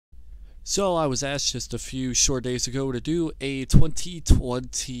So I was asked just a few short days ago to do a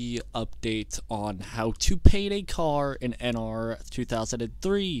 2020 update on how to paint a car in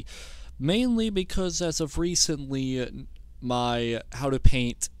NR2003, mainly because as of recently, my how to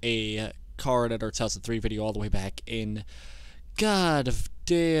paint a car in NR2003 video all the way back in God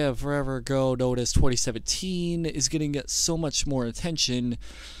damn forever ago, known as 2017, is getting so much more attention.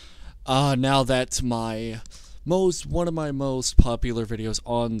 Now that one of my most popular videos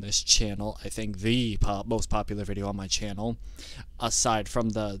on this channel, I think the most popular video on my channel, aside from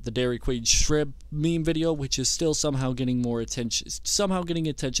the Dairy Queen shrimp meme video, which is still somehow getting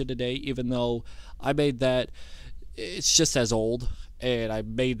attention today, even though I made that, it's just as old, and I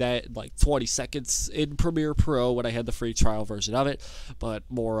made that in like 20 seconds in Premiere Pro when I had the free trial version of it, but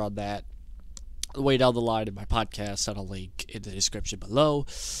more on that way down the line in my podcast on a link in the description below.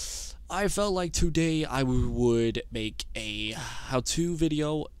 I felt like today I would make a how-to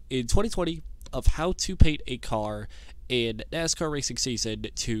video in 2020 of how to paint a car in NASCAR Racing Season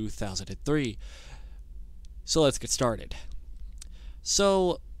 2003. So let's get started.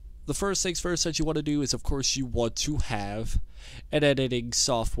 So the first things first that you want to do is, of course, you want to have an editing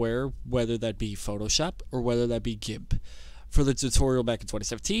software, whether that be Photoshop or whether that be GIMP. For the tutorial back in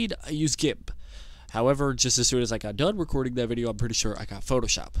 2017, I used GIMP. However, just as soon as I got done recording that video, I'm pretty sure I got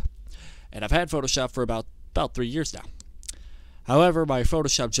Photoshop. And I've had Photoshop for about 3 years now. However, my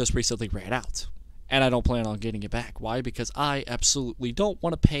Photoshop just recently ran out, and I don't plan on getting it back. Why? Because I absolutely don't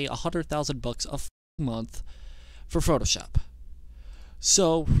want to pay $100,000 a month for Photoshop.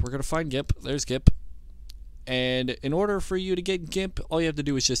 So we're gonna find GIMP. There's GIMP, and in order for you to get GIMP, all you have to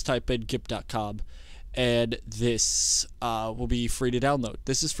do is just type in gimp.com, and this will be free to download.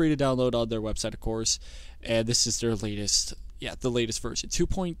 This is free to download on their website, of course, and this is their latest. Yeah, the latest version,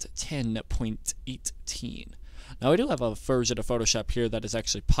 2.10.18. Now, I do have a version of Photoshop here that is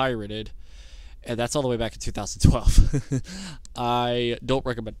actually pirated, and that's all the way back in 2012. I don't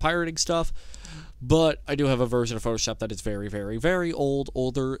recommend pirating stuff, but I do have a version of Photoshop that is very, very, very old,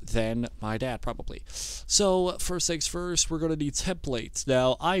 older than my dad, probably. So, first things first, we're going to need templates.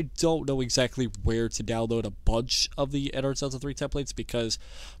 Now, I don't know exactly where to download a bunch of the NR2003 templates, because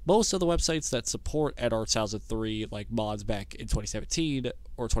most of the websites that support NR2003, like mods back in 2017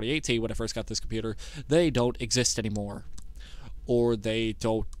 or 2018 when I first got this computer, they don't exist anymore, or they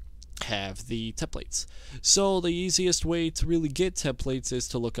don't have the templates. So the easiest way to really get templates is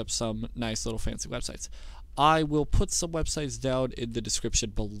to look up some nice little fancy websites. I will put some websites down in the description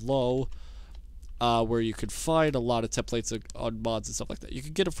below where you can find a lot of templates on mods and stuff like that. You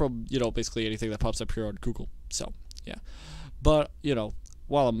can get it from, basically anything that pops up here on Google. So, yeah. But,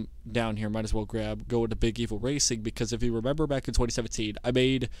 while I'm down here, might as well go into Big Evil Racing, because if you remember back in 2017,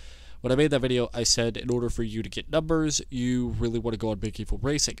 when I made that video, I said in order for you to get numbers, you really want to go on Big Evil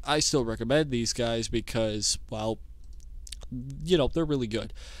Racing. I still recommend these guys because, well, they're really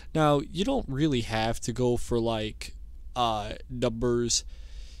good. Now, you don't really have to go for, like, numbers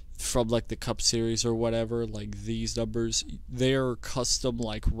from, like, the Cup Series or whatever, like these numbers. They're custom,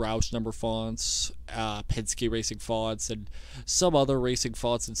 like, Roush number fonts, Penske Racing fonts, and some other racing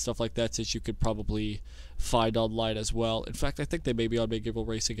fonts and stuff like that you could probably find online as well. In fact, I think they may be on Big Evil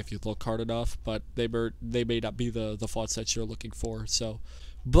Racing if you look hard enough, but they may not be the fonts that you're looking for. So,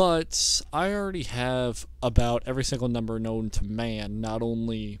 but I already have about every single number known to man, not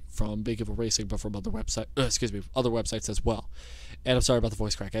only from Big Evil Racing, but from other websites as well. And I'm sorry about the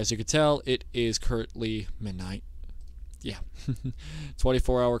voice crack. As you can tell, it is currently midnight. Yeah.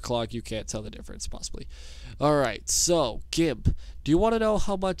 24-hour clock, you can't tell the difference, possibly. Alright, so, GIMP. Do you want to know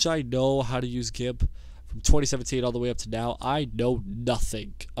how much I know how to use GIMP? From 2017 all the way up to now, I know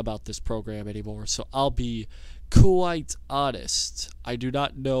nothing about this program anymore, so I'll be quite honest. I do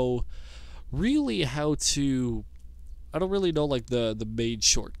not know really how to... I don't really know, like, the main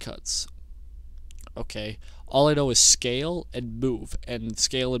shortcuts. Okay, all I know is scale and move, and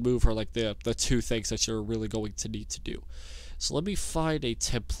scale and move are like the two things that you're really going to need to do. So let me find a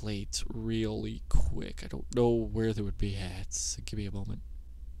template really quick. I don't know where they would be at, so give me a moment.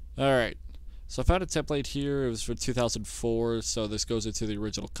 Alright, so I found a template here. It was for 2004, so this goes into the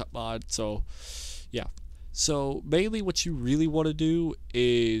original cut mod. So yeah, so mainly what you really want to do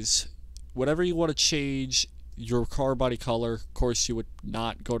is whatever you want to change your car body color. Of course, you would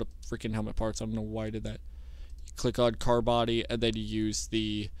not go to freaking helmet parts. I don't know why I did that. You click on car body, and then you use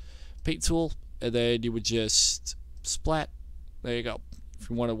the paint tool, and then you would just splat. There you go. If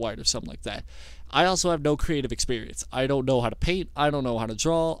you want it white or something like that. I also have no creative experience. I don't know how to paint. I don't know how to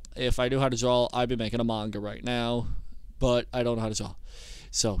draw. If I knew how to draw, I'd be making a manga right now, but I don't know how to draw.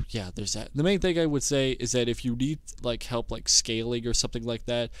 So yeah, there's that. The main thing I would say is that if you need like help like scaling or something like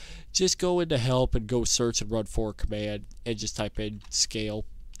that, just go into help and go search and run forward command and just type in scale.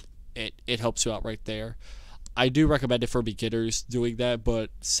 It helps you out right there. I do recommend it for beginners doing that, but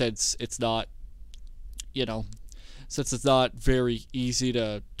since it's not, you know, since it's not very easy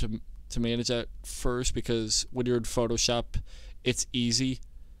to manage at first, because when you're in Photoshop, it's easy,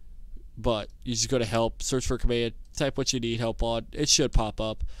 but you just go to help, search for command, type what you need help on, it should pop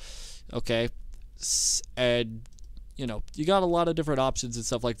up. Okay, and you know, you got a lot of different options and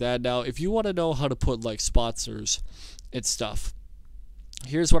stuff like that. Now, if you want to know how to put like sponsors and stuff,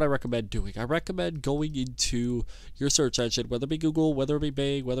 here's what I recommend doing. I recommend going into your search engine, whether it be Google, whether it be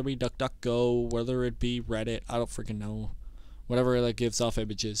Bing, whether it be DuckDuckGo, whether it be Reddit, I don't freaking know, whatever that gives off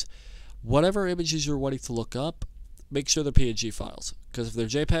images. Whatever images you're wanting to look up, make sure they're PNG files. Because if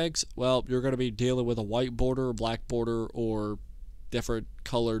they're JPEGs, well, you're going to be dealing with a white border, black border, or different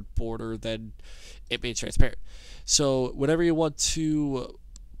colored border than it being transparent. So whenever you want to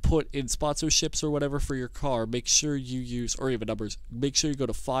put in sponsorships or whatever for your car, make sure you use, or even numbers, make sure you go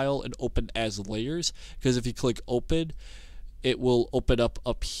to File and Open as Layers. Because if you click Open, it will open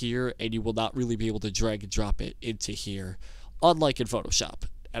up here, and you will not really be able to drag and drop it into here, unlike in Photoshop.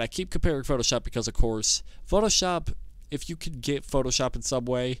 And I keep comparing Photoshop because, of course, Photoshop, if you can get Photoshop in some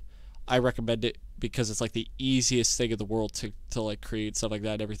way, I recommend it, because it's like the easiest thing in the world to like create stuff like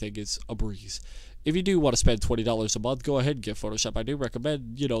that. Everything is a breeze. If you do want to spend $20 a month, go ahead and get Photoshop. I do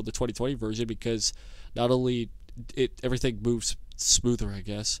recommend, you know, the 2020 version, because not only everything moves smoother, I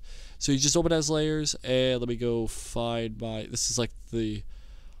guess. So you just open as layers, and let me go find my. This is like the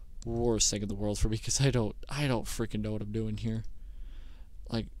worst thing in the world for me, because I don't freaking know what I'm doing here.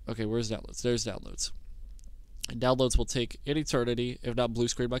 Like, okay, where's downloads? There's downloads. And downloads will take an eternity, if not blue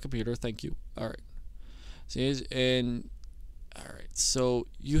screen my computer. Thank you. All right. See, and all right. So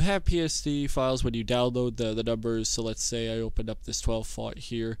you have PSD files when you download the numbers. So let's say I opened up this 12 font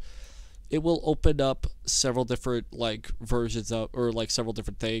here. It will open up several different like versions of, or like several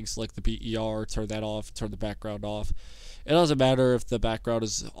different things, like the BER. Turn that off. Turn the background off. It doesn't matter if the background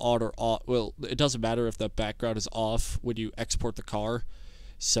is on or off. Well, it doesn't matter if the background is off when you export the car.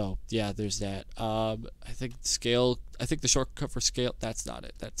 So yeah, there's that. I think scale. I think the shortcut for scale. That's not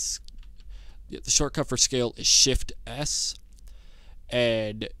it. That's the shortcut for scale is Shift S,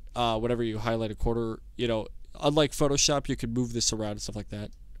 and whenever you highlight a quarter, you know, unlike Photoshop, you can move this around and stuff like that.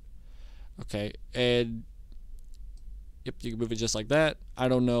 Okay, and yep, you can move it just like that. I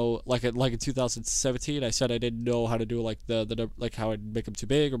don't know, like in 2017, I said I didn't know how to do like like how I'd make them too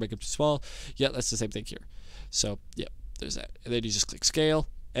big or make them too small. Yeah, that's the same thing here. So yeah. There's that, and then you just click scale,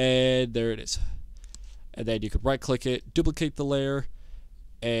 and there it is. And then you can right click it, duplicate the layer,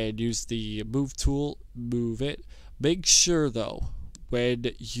 and use the move tool, move it. Make sure though,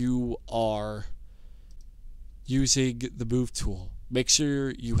 when you are using the move tool, make sure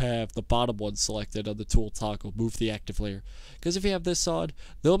you have the bottom one selected on the tool toggle, move the active layer. Because if you have this on,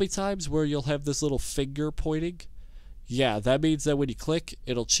 there'll be times where you'll have this little finger pointing. Yeah, that means that when you click,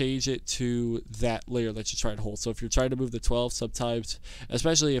 it'll change it to that layer that you're trying to hold. So if you're trying to move the 12, sometimes,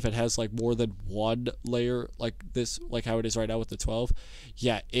 especially if it has like more than one layer, like this, like how it is right now with the 12,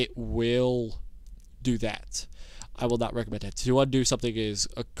 yeah, it will do that. I will not recommend it. To undo something is,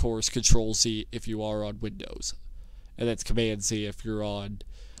 of course, Control Z if you are on Windows, and that's Command Z if you're on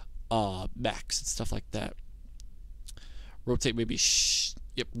Macs and stuff like that. Rotate maybe,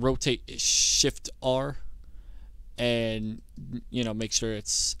 rotate is Shift R. And, you know, make sure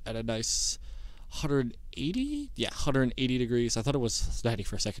it's at a nice 180. Yeah, 180 degrees. I thought it was 90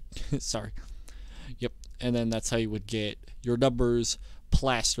 for a second. Sorry. Yep. And then that's how you would get your numbers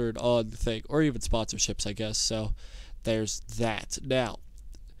plastered on the thing, or even sponsorships, I guess. So there's that. Now,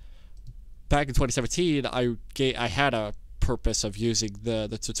 back in 2017, I had a purpose of using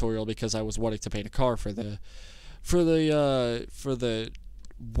the tutorial, because I was wanting to paint a car for the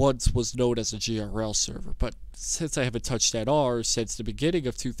once was known as a GRL server. But since I haven't touched NR since the beginning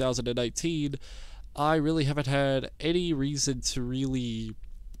of 2019, I really haven't had any reason to really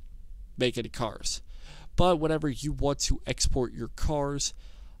make any cars. But whenever you want to export your cars,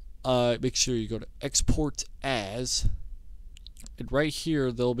 make sure you go to Export As, and right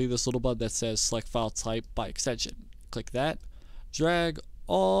here there'll be this little button that says Select File Type by Extension. Click that, drag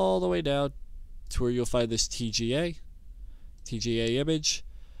all the way down to where you'll find this TGA image,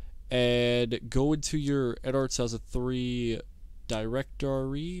 and go into your NR2003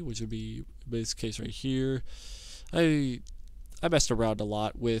 directory, which would be in this case right here. I messed around a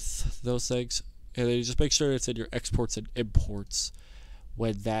lot with those things, and then you just make sure it's in your exports and imports.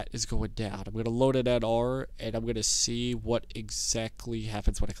 when that is going down. I'm going to load an NR, and I'm going to see what exactly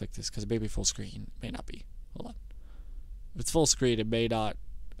happens when I click this, because it may be full screen. It may not be. Hold on. If it's full screen, it may not.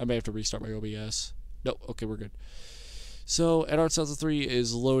 I may have to restart my OBS. No, okay, we're good. So, NR2003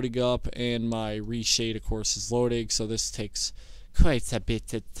 is loading up, and my reshade, of course, is loading, so this takes quite a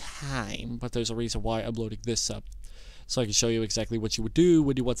bit of time, but there's a reason why I'm loading this up. So I can show you exactly what you would do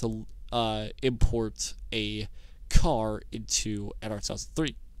when you want to import a car into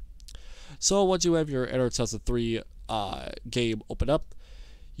NR2003. So once you have your NR2003 game open up,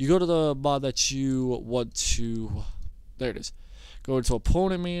 you go to the mod that you want to, there it is, go into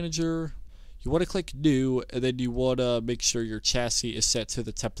Opponent Manager, you want to click New, and then you want to make sure your chassis is set to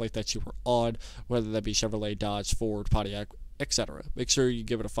the template that you were on, whether that be Chevrolet, Dodge, Ford, Pontiac, etc. Make sure you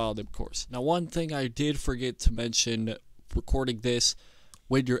give it a file name, of course. Now, one thing I did forget to mention recording this,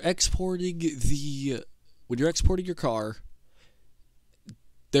 when you're exporting your car,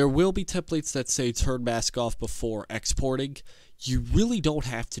 there will be templates that say turn mask off before exporting. You really don't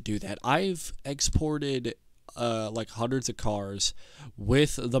have to do that. I've exported like hundreds of cars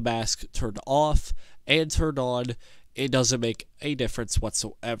with the mask turned off and turned on. It doesn't make a difference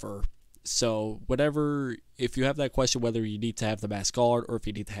whatsoever. So if you have that question whether you need to have the mask on or if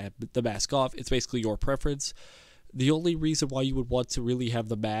you need to have the mask off, it's basically your preference. The only reason why you would want to really have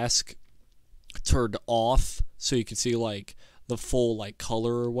the mask turned off so you can see like the full like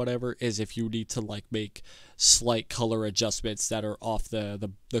color or whatever is if you need to like make slight color adjustments that are off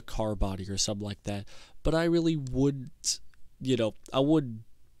the car body or something like that. But I really wouldn't, I wouldn't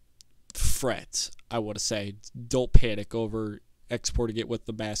fret. I want to say, don't panic over exporting it with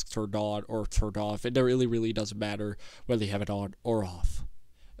the mask turned on or turned off. It really doesn't matter whether you have it on or off.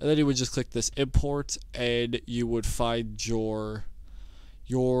 And then you would just click this import, and you would find your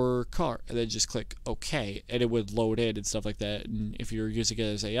car, and then just click OK, and it would load in and stuff like that. And if you're using it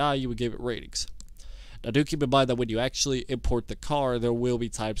as AI, you would give it ratings. Now, do keep in mind that when you actually import the car, there will be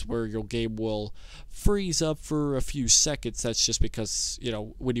times where your game will freeze up for a few seconds. That's just because,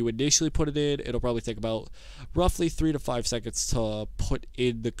 when you initially put it in, it'll probably take about roughly 3 to 5 seconds to put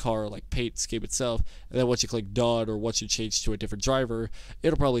in the car, like paint scheme itself. And then once you click done or once you change to a different driver,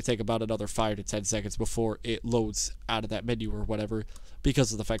 it'll probably take about another 5 to 10 seconds before it loads out of that menu or whatever,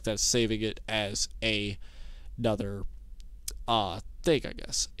 because of the fact that it's saving it as another thing, I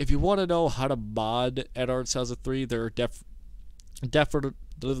guess. If you want to know how to mod NR2003, there are definitely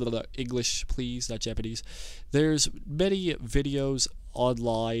English, please, not Japanese. There's many videos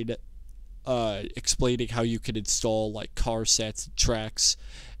online explaining how you can install like car sets, tracks,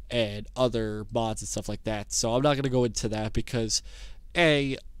 and other mods and stuff like that. So I'm not going to go into that because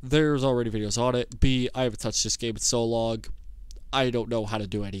A, there's already videos on it. B, I haven't touched this game in so long. I don't know how to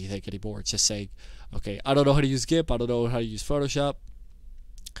do anything anymore. It's just saying, okay, I don't know how to use GIMP. I don't know how to use Photoshop.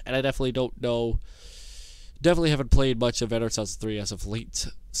 And I definitely don't know. Definitely haven't played much of NR2003 as of late.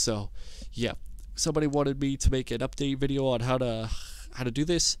 So, yeah. Somebody wanted me to make an update video on how to do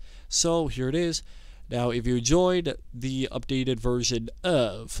this. So, here it is. Now, if you enjoyed the updated version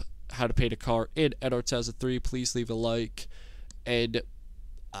of how to paint a car in NR2003, please leave a like. And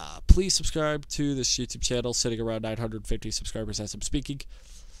please subscribe to this YouTube channel, sitting around 950 subscribers as I'm speaking.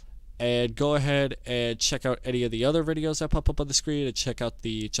 And go ahead and check out any of the other videos that pop up on the screen, and check out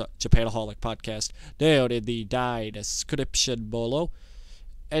the Japanaholic podcast down in the description below.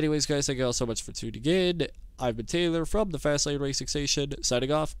 Anyways, guys, thank you all so much for tuning in. I've been Taylor from the Fastlane Racing Station,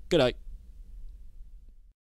 signing off. Good night.